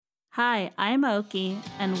Hi, I'm Oki,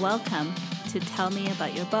 and welcome to Tell Me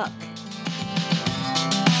About Your Book.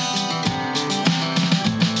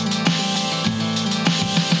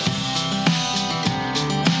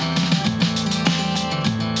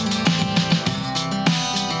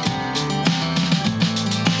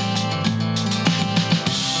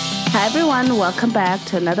 Hi, everyone. Welcome back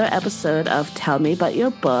to another episode of Tell Me About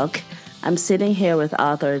Your Book. I'm sitting here with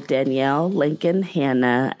author Danielle Lincoln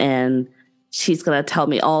Hanna, and she's going to tell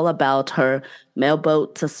me all about her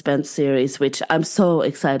Mailboat Suspense series, which I'm so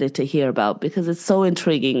excited to hear about because it's so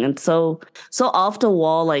intriguing and so off the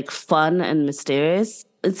wall, like fun and mysterious.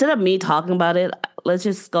 Instead of me talking about it, let's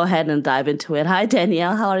just go ahead and dive into it. Hi,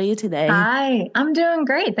 Danielle. How are you today? Hi, I'm doing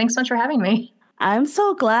great. Thanks so much for having me. I'm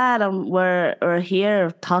so glad we're here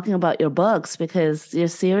talking about your books because your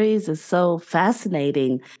series is so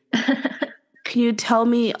fascinating. Can you tell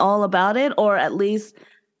me all about it, or at least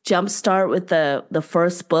jumpstart with the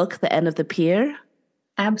first book, The End of the Pier?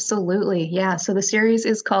 Absolutely. Yeah. So the series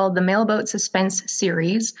is called the Mailboat Suspense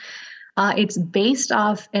series. It's based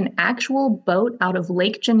off an actual boat out of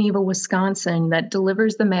Lake Geneva, Wisconsin that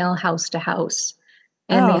delivers the mail house to house.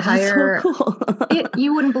 And they Oh, that's so hire cool. it,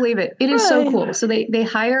 you wouldn't believe it. It is so Right. cool. So they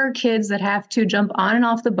hire kids that have to jump on and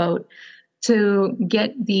off the boat to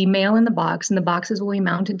get the mail in the box, and the boxes will be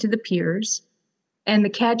mounted to the piers. And the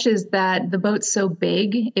catch is that the boat's so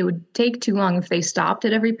big, it would take too long if they stopped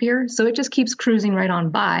at every pier. So it just keeps cruising right on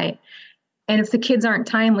by. And if the kids aren't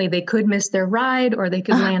timely, they could miss their ride or they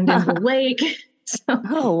could land in the lake. So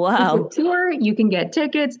Oh, it's a wow. tour, you can get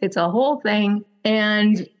tickets, it's a whole thing.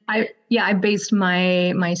 And I based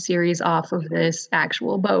my series off of this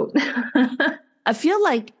actual boat. I feel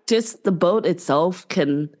like just the boat itself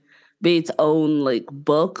can be its own like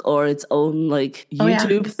book or its own like Oh yeah.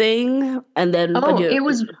 YouTube thing. And then, but Oh, you,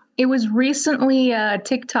 it was recently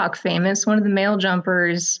TikTok famous. One of the male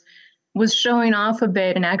jumpers was showing off a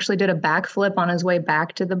bit and actually did a backflip on his way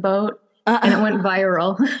back to the boat, and it went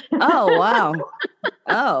viral. oh, wow.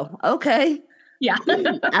 Oh, okay. Yeah.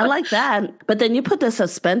 I like that. But then you put the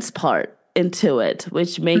suspense part into it,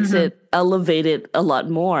 which makes hmm it elevated a lot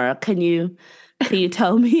more. Can you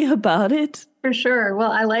tell me about it? For sure.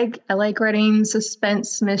 Well, I like writing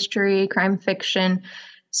suspense, mystery, crime fiction.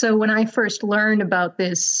 So when I first learned about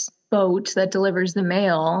this boat that delivers the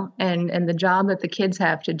mail and the job that the kids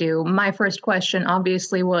have to do, my first question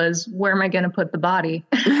obviously was, where am I going to put the body?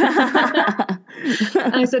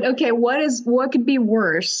 And I said, okay, what could be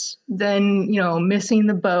worse than, missing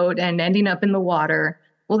the boat and ending up in the water?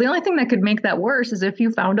 Well, the only thing that could make that worse is if you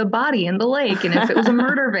found a body in the lake and if it was a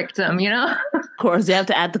murder victim. Of course, you have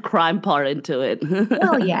to add the crime part into it.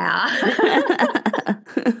 Well, yeah.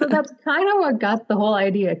 So that's kind of what got the whole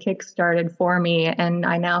idea kickstarted for me. And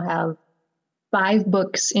I now have 5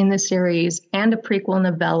 books in the series and a prequel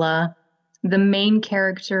novella. The main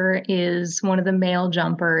character is one of the male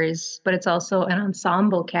jumpers, but it's also an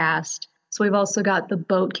ensemble cast. So we've also got the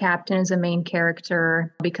boat captain as a main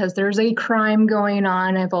character because there's a crime going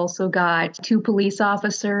on. I've also got 2 police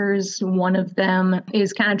officers. One of them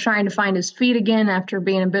is kind of trying to find his feet again after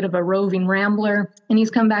being a bit of a roving rambler, and he's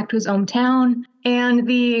come back to his hometown. And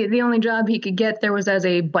the only job he could get there was as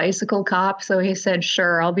a bicycle cop. So he said,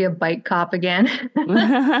 sure, I'll be a bike cop again.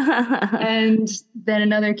 And then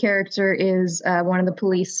another character is one of the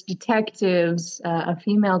police detectives, a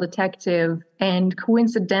female detective, and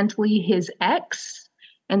coincidentally his ex.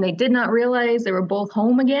 And they did not realize they were both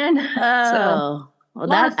home again. So Oh, well, a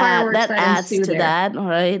lot of fireworks that that adds ensue to there. that,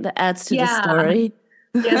 right? That adds to the Yeah, story.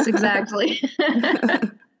 yes, exactly.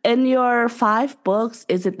 In your 5 books,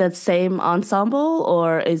 is it that same ensemble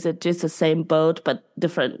or is it just the same boat but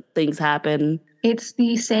different things happen? It's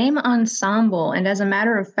the same ensemble. And as a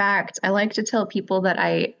matter of fact, I like to tell people that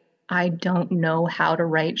I don't know how to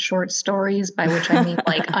write short stories, by which I mean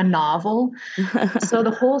like a novel. So the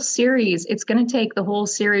whole series, it's going to take the whole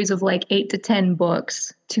series of like 8 to 10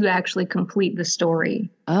 books to actually complete the story.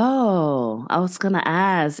 Oh, I was gonna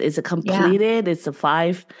ask, is it Yeah. completed? It's a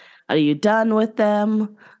 5. Are you done with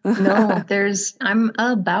them? No, I'm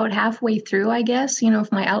about halfway through, I guess,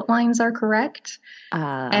 if my outlines are correct.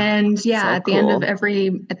 And yeah, So cool. at the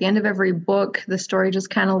end of every book, the story just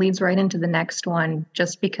kind of leads right into the next one,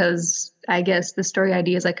 just because I guess the story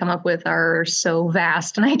ideas I come up with are so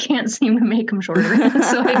vast and I can't seem to make them shorter.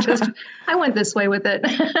 So I went this way with it.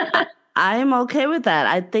 I'm okay with that.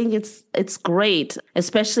 I think it's great,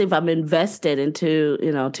 especially if I'm invested into,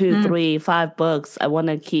 2, Mm. 3, 5 books. I want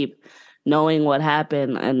to keep knowing what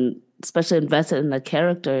happened and especially invested in the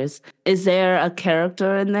characters. Is there a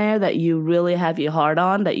character in there that you really have your heart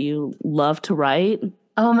on that you love to write?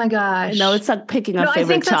 Oh my I know gosh. it's like picking a No, I favorite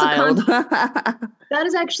think that's child. that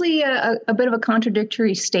is actually a bit of a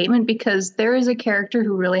contradictory statement because there is a character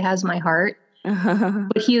who really has my heart,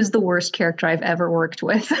 but he is the worst character I've ever worked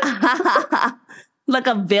with. Like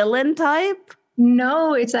a villain type?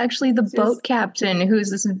 No, it's actually the Just boat captain who's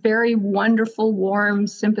this very wonderful, warm,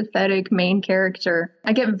 sympathetic main character.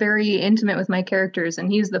 I get very intimate with my characters, and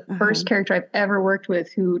he's the first character I've ever worked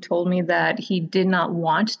with who told me that he did not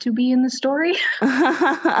want to be in the story.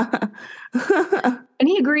 And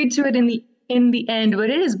he agreed to it in the end, but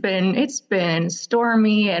it's been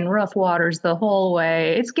stormy and rough waters the whole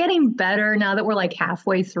way. It's getting better now that we're like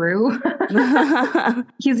halfway through.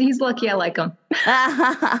 He's lucky I like him.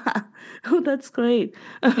 Oh, that's great.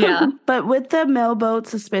 Yeah. But with the Mailboat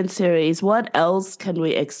suspense series, what else can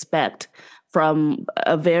we expect from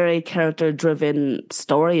a very character-driven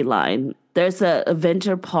storyline? There's a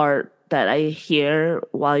adventure part that I hear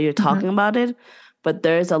while you're talking about it, but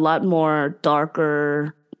there's a lot more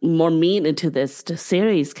darker, more meat into this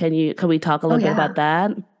series. Can we talk a little bit about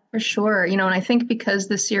that? For sure. And I think because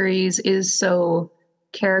the series is so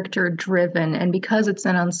character driven and because it's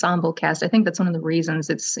an ensemble cast, I think that's one of the reasons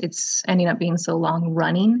it's ending up being so long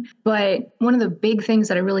running. But one of the big things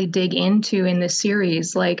that I really dig into in this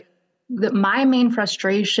series, like my main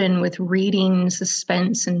frustration with reading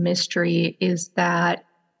suspense and mystery is that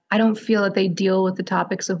I don't feel that they deal with the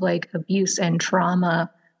topics of like abuse and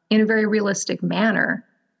trauma in a very realistic manner.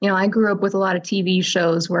 I grew up with a lot of TV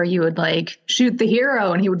shows where you would like shoot the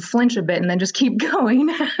hero and he would flinch a bit and then just keep going.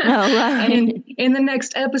 Oh, right. And in the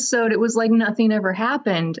next episode, it was like nothing ever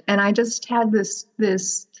happened. And I just had this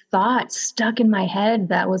thought stuck in my head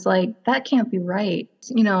that was like, that can't be right.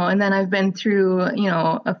 And then I've been through,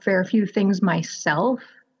 a fair few things myself.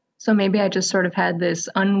 So maybe I just sort of had this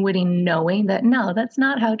unwitting knowing that no, that's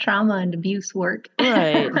not how trauma and abuse work.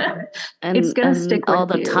 Right. And it's going to stick with all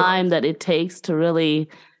the you. time that it takes to really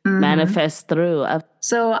manifest through.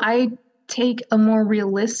 So I take a more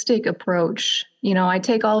realistic approach. I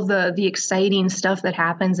take all the exciting stuff that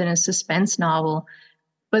happens in a suspense novel,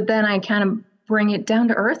 but then I kind of bring it down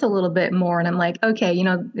to earth a little bit more. And I'm like, okay,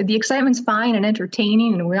 the excitement's fine and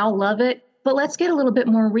entertaining and we all love it, but let's get a little bit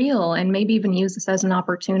more real and maybe even use this as an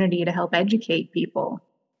opportunity to help educate people.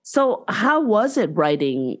 So how was it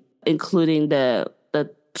writing, including the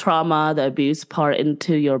trauma, the abuse part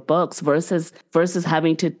into your books versus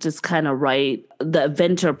having to just kind of write the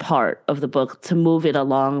adventure part of the book to move it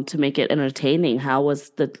along to make it entertaining? How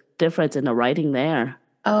was the difference in the writing there?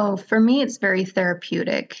 Oh, for me, it's very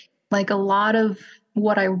therapeutic. Like a lot of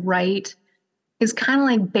what I write is kind of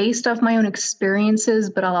like based off my own experiences,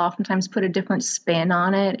 but I'll oftentimes put a different spin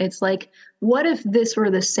on it. It's like, what if this were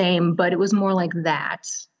the same, but it was more like that,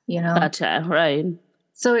 Gotcha, right.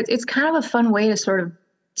 So it's kind of a fun way to sort of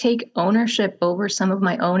take ownership over some of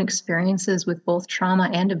my own experiences with both trauma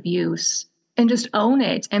and abuse and just own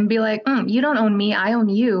it and be like, you don't own me, I own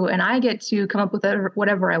you, and I get to come up with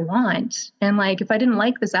whatever I want. And like, if I didn't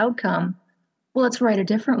like this outcome, well, let's write a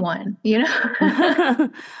different one,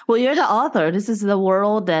 Well, you're the author. This is the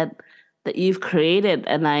world that you've created,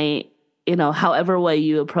 and I, however way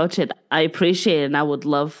you approach it, I appreciate it, and I would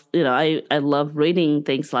love, I love reading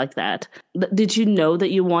things like that. Did you know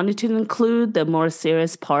that you wanted to include the more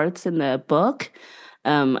serious parts in the book,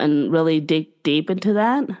 and really dig deep into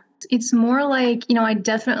that? It's more like, I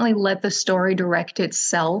definitely let the story direct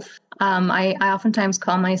itself. I oftentimes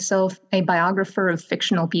call myself a biographer of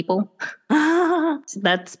fictional people.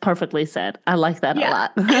 That's perfectly said. I like that a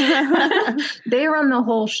lot. They run the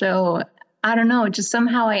whole show. I don't know, just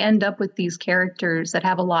somehow I end up with these characters that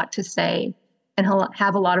have a lot to say and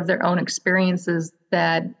have a lot of their own experiences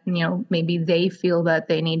that, maybe they feel that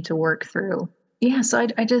they need to work through. Yeah, so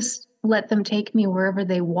I just let them take me wherever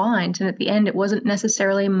they want. And at the end, it wasn't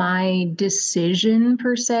necessarily my decision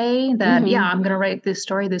per se that, I'm going to write this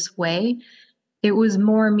story this way. It was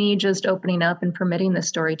more me just opening up and permitting the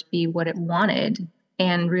story to be what it wanted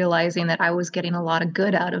and realizing that I was getting a lot of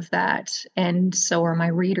good out of that. And so are my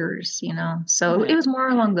readers, So it was more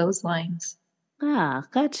along those lines. Ah,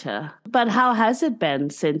 gotcha. But how has it been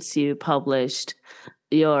since you published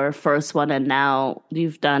your first one and now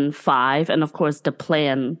you've done 5 and of course the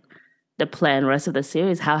plan rest of the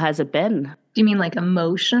series? How has it been? Do you mean like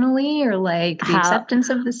emotionally or like the acceptance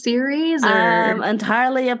of the series? Or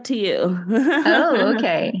entirely up to you. Oh,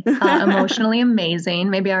 okay. Emotionally amazing.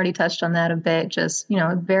 Maybe I already touched on that a bit. Just,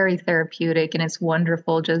 very therapeutic and it's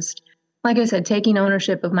wonderful. Just like I said, taking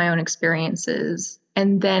ownership of my own experiences.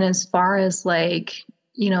 And then as far as like,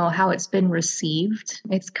 how it's been received,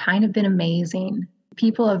 it's kind of been amazing.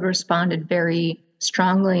 People have responded very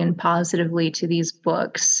strongly and positively to these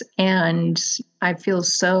books. And I feel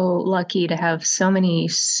so lucky to have so many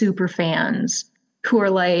super fans who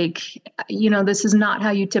are like, this is not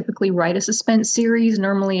how you typically write a suspense series.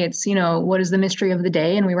 Normally it's, what is the mystery of the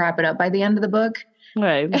day? And we wrap it up by the end of the book.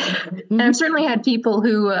 Right. And I've certainly had people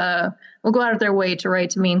who will go out of their way to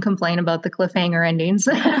write to me and complain about the cliffhanger endings.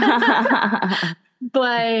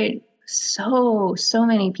 But so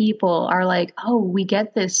many people are like, oh, we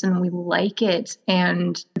get this and we like it.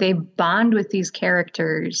 And they bond with these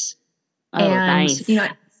characters. Oh, and, nice.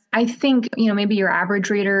 I think, maybe your average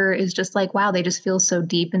reader is just like, wow, they just feel so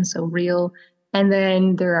deep and so real. And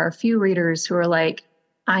then there are a few readers who are like,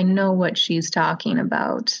 I know what she's talking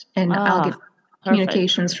about. And I'll get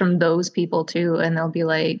communications from those people too. And they'll be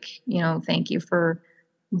like, thank you for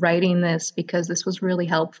writing this because this was really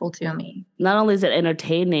helpful to me. Not only is it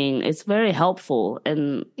entertaining, it's very helpful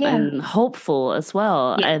and hopeful as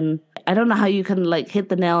well. Yeah. And I don't know how you can like hit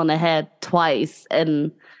the nail on the head twice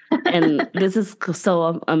and this is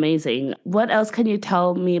so amazing. What else can you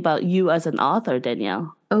tell me about you as an author,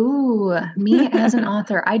 Danielle? Oh, me as an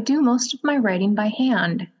author. I do most of my writing by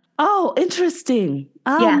hand. Oh, interesting.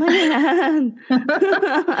 Oh, man.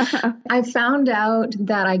 I found out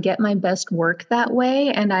that I get my best work that way.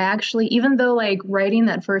 And I actually, even though like writing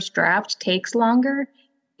that first draft takes longer,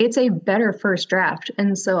 it's a better first draft.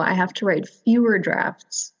 And so I have to write fewer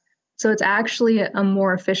drafts. So it's actually a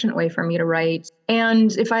more efficient way for me to write.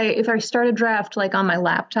 And if I start a draft like on my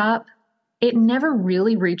laptop, it never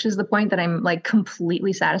really reaches the point that I'm like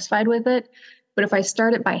completely satisfied with it. But if I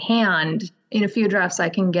start it by hand, in a few drafts, I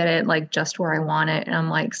can get it like just where I want it. And I'm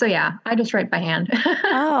like, so yeah, I just write by hand.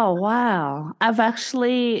 Oh, wow. I've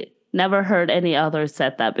actually never heard any others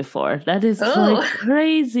said that before. That is like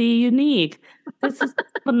crazy unique. This is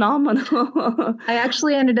phenomenal. I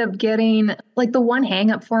actually ended up getting like the one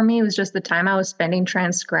hang up for me was just the time I was spending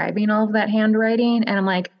transcribing all of that handwriting. And I'm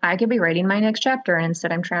like, I could be writing my next chapter and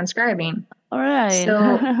instead I'm transcribing. All right.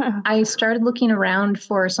 So I started looking around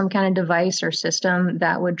for some kind of device or system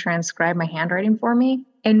that would transcribe my handwriting for me.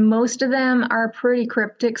 And most of them are pretty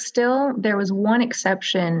cryptic still. There was one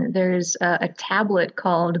exception. There's a tablet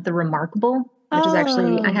called the Remarkable, which is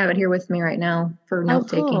actually, I have it here with me right now for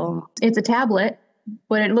note-taking. Cool. It's a tablet,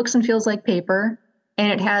 but it looks and feels like paper.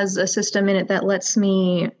 And it has a system in it that lets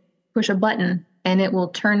me push a button and it will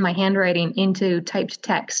turn my handwriting into typed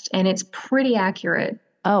text. And it's pretty accurate.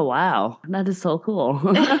 Oh, wow. That is so cool.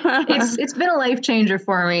 It's been a life changer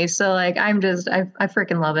for me. So like, I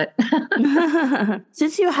freaking love it.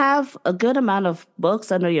 Since you have a good amount of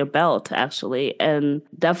books under your belt, actually, and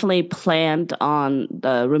definitely planned on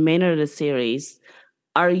the remainder of the series,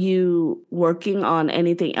 are you working on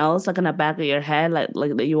anything else like in the back of your head,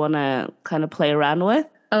 like that you want to kind of play around with?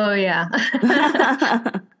 Oh, yeah.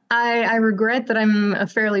 I regret that I'm a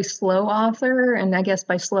fairly slow author. And I guess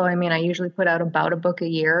by slow, I mean I usually put out about a book a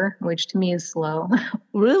year, which to me is slow.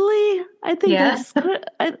 Really? I think that's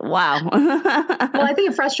wow. Well, I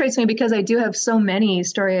think it frustrates me because I do have so many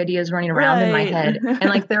story ideas running around in my head. And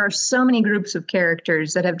like there are so many groups of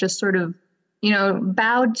characters that have just sort of,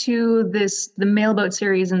 bowed to the Mailboat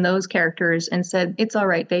series and those characters and said, it's all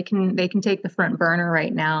right. They can take the front burner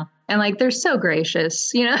right now. And like, they're so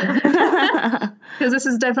gracious, because this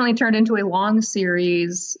has definitely turned into a long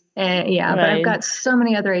series. But I've got so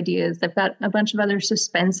many other ideas. I've got a bunch of other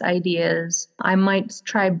suspense ideas. I might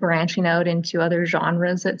try branching out into other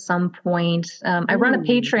genres at some point. I run a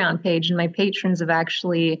Patreon page and my patrons have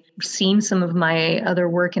actually seen some of my other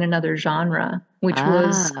work in another genre, which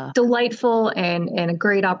was delightful and a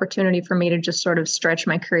great opportunity for me to just sort of stretch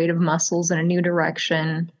my creative muscles in a new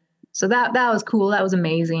direction. So that was cool. That was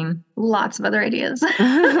amazing. Lots of other ideas.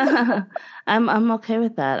 I'm okay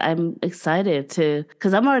with that. I'm excited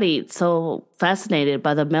because I'm already so fascinated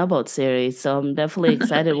by the Mailboat series. So I'm definitely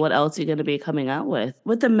excited what else you're going to be coming out with.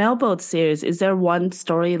 With the Mailboat series, is there one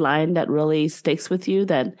storyline that really sticks with you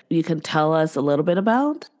that you can tell us a little bit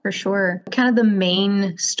about? For sure. Kind of the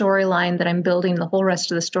main storyline that I'm building the whole rest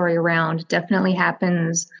of the story around definitely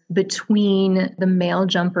happens between the mail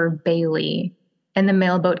jumper Bailey and the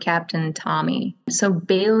Mailboat captain, Tommy. So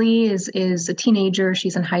Bailey is a teenager.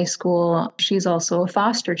 She's in high school. She's also a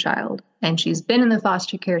foster child. And she's been in the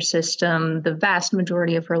foster care system the vast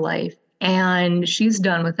majority of her life. And she's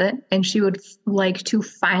done with it. And she would like to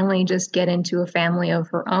finally just get into a family of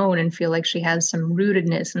her own and feel like she has some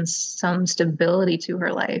rootedness and some stability to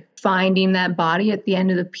her life. Finding that body at the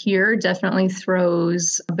end of the pier definitely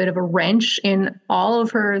throws a bit of a wrench in all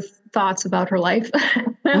of her thoughts about her life.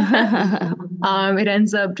 It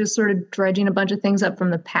ends up just sort of dredging a bunch of things up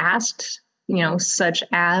from the past, such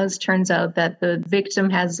as turns out that the victim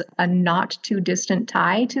has a not too distant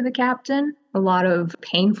tie to the captain. A lot of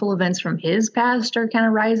painful events from his past are kind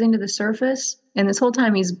of rising to the surface. And this whole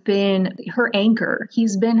time he's been her anchor.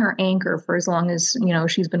 He's been her anchor for as long as,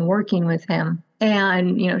 she's been working with him.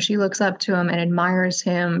 And, she looks up to him and admires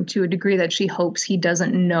him to a degree that she hopes he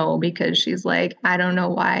doesn't know, because she's like, I don't know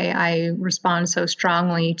why I respond so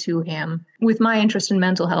strongly to him. With my interest in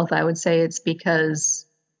mental health, I would say it's because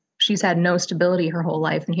she's had no stability her whole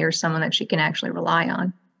life, and here's someone that she can actually rely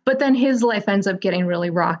on. But then his life ends up getting really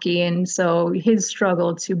rocky, and so his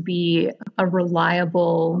struggle to be a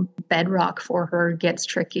reliable bedrock for her gets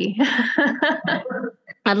tricky.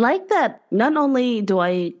 I like that not only do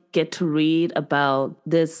I get to read about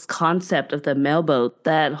this concept of the mailboat,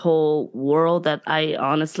 that whole world that I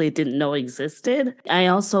honestly didn't know existed, I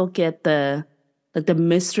also get the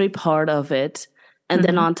mystery part of it. And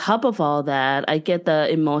then on top of all that, I get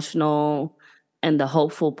the emotional and the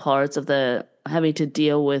hopeful parts of the having to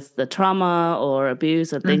deal with the trauma or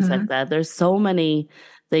abuse or things like that. There's so many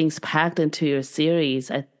things packed into your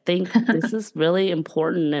series. I think this is really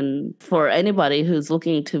important, and for anybody who's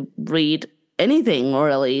looking to read anything,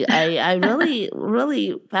 really, I really,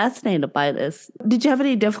 really fascinated by this. Did you have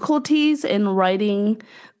any difficulties in writing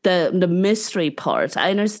the mystery part?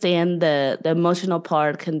 I understand the emotional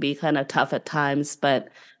part can be kind of tough at times, but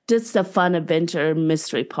just the fun adventure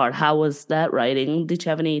mystery part, how was that writing? Did you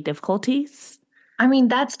have any difficulties? I mean,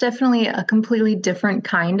 that's definitely a completely different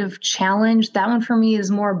kind of challenge. That one for me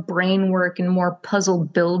is more brain work and more puzzle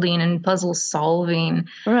building and puzzle solving.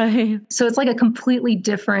 Right. So it's like a completely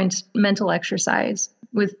different mental exercise.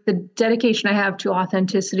 With the dedication I have to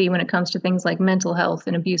authenticity when it comes to things like mental health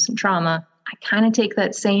and abuse and trauma, I kind of take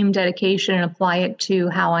that same dedication and apply it to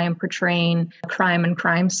how I am portraying crime and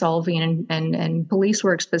crime solving and police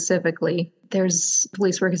work specifically.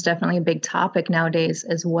 Police work is definitely a big topic nowadays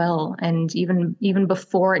as well. And even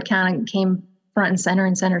before it kind of came front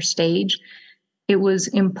and center stage, it was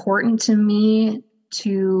important to me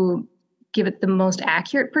to give it the most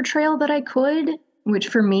accurate portrayal that I could, which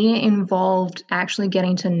for me involved actually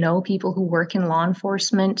getting to know people who work in law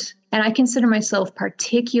enforcement. And I consider myself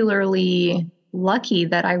particularly lucky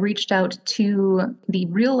that I reached out to the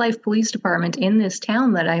real life police department in this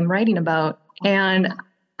town that I'm writing about. And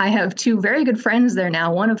I have two very good friends there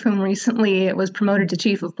now, one of whom recently was promoted to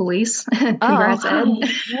chief of police. Congrats, Ed.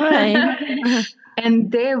 Right.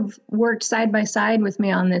 And they've worked side by side with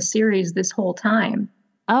me on this series this whole time.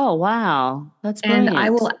 Oh, wow. That's brilliant.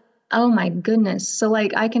 And oh my goodness. So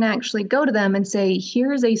I can actually go to them and say,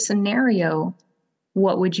 here's a scenario.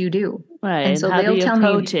 What would you do? Right. And so how they'll do you tell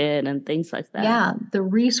approach me, it and things like that. Yeah, the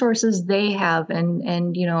resources they have and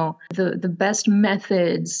the best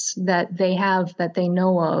methods that they have that they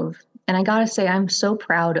know of. And I gotta say, I'm so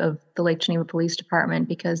proud of the Lake Geneva Police Department,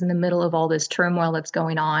 because in the middle of all this turmoil that's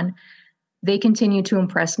going on, they continue to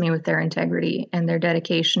impress me with their integrity and their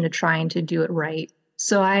dedication to trying to do it right.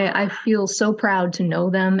 So I feel so proud to know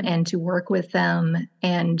them and to work with them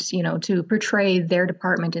and, to portray their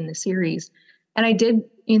department in the series. And I did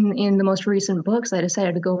in the most recent books, I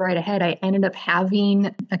decided to go right ahead. I ended up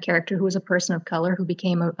having a character who was a person of color who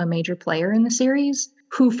became a major player in the series,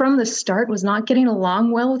 who from the start was not getting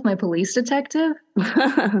along well with my police detective.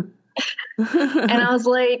 And I was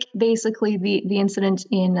like, basically the incident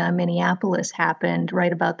in Minneapolis happened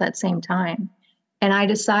right about that same time. And I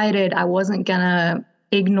decided I wasn't going to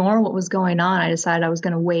ignore what was going on. I decided I was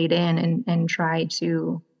going to wade in and try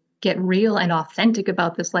to get real and authentic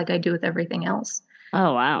about this like I do with everything else.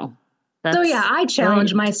 Oh, wow. So yeah, I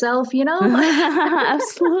challenge myself,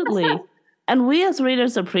 Absolutely. And we as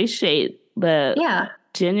readers appreciate the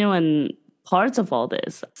genuine parts of all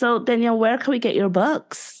this. So Danielle, where can we get your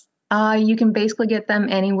books? You can basically get them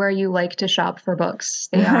anywhere you like to shop for books.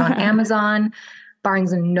 They are on Amazon,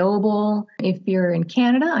 Barnes & Noble. If you're in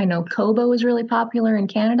Canada, I know Kobo is really popular in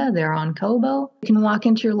Canada. They're on Kobo. You can walk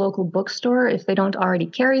into your local bookstore. If they don't already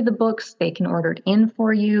carry the books, they can order it in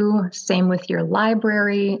for you. Same with your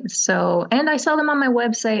library. And I sell them on my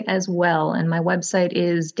website as well. And my website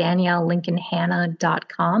is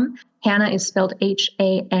daniellelincolnhanna.com. Hanna is spelled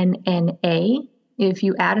Hanna. If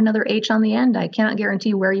you add another H on the end, I cannot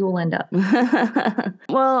guarantee where you will end up.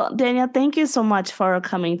 Well, Danielle, thank you so much for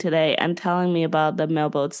coming today and telling me about the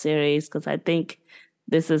Mailboat series, because I think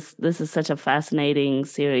this is such a fascinating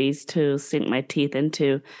series to sink my teeth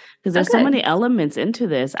into because there's so Okay. many elements into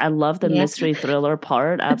this. I love the mystery thriller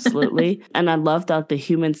part, absolutely. And I love the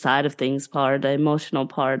human side of things part, the emotional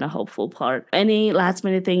part, the hopeful part. Any last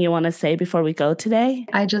minute thing you want to say before we go today?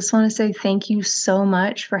 I just want to say thank you so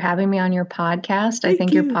much for having me on your podcast. I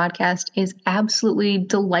think your podcast is absolutely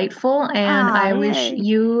delightful, and I wish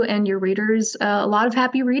you and your readers a lot of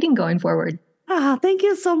happy reading going forward. Thank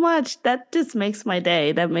you so much. That just makes my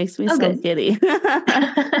day. That makes me so giddy.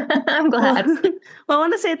 I'm glad. Well, I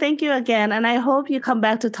want to say thank you again, and I hope you come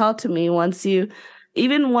back to talk to me once you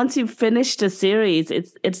finish the series.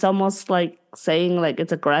 It's almost like saying like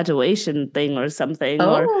it's a graduation thing or something,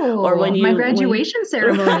 or when you my graduation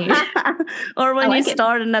ceremony, or when you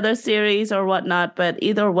start another series or whatnot. But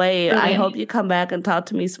either way, Brilliant. I hope you come back and talk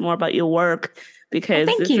to me some more about your work because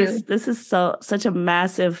this is such a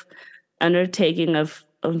massive undertaking of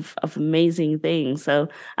amazing things. So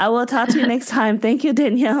I will talk to you next time. Thank you,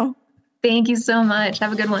 Danielle. Thank you so much.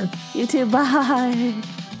 Have a good one. You too. Bye.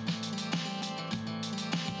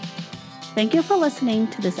 Thank you for listening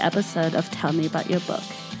to this episode of Tell Me About Your Book.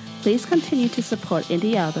 Please continue to support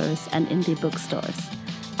indie authors and indie bookstores.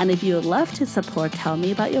 And if you would love to support Tell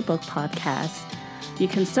Me About Your Book podcast, you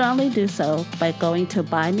can certainly do so by going to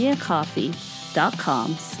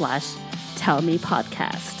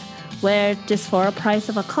buymeacoffee.com/tellmepodcast, where just for a price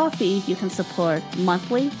of a coffee, you can support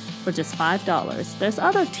monthly for just $5. There's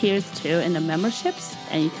other tiers too in the memberships,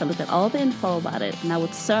 and you can look at all the info about it, and I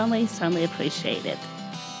would certainly appreciate it.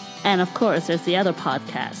 And of course, there's the other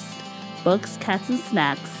podcast, Books, Cats, and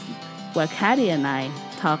Snacks, where Caddy and I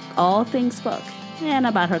talk all things book, and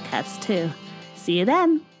about her cats too. See you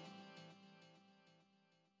then!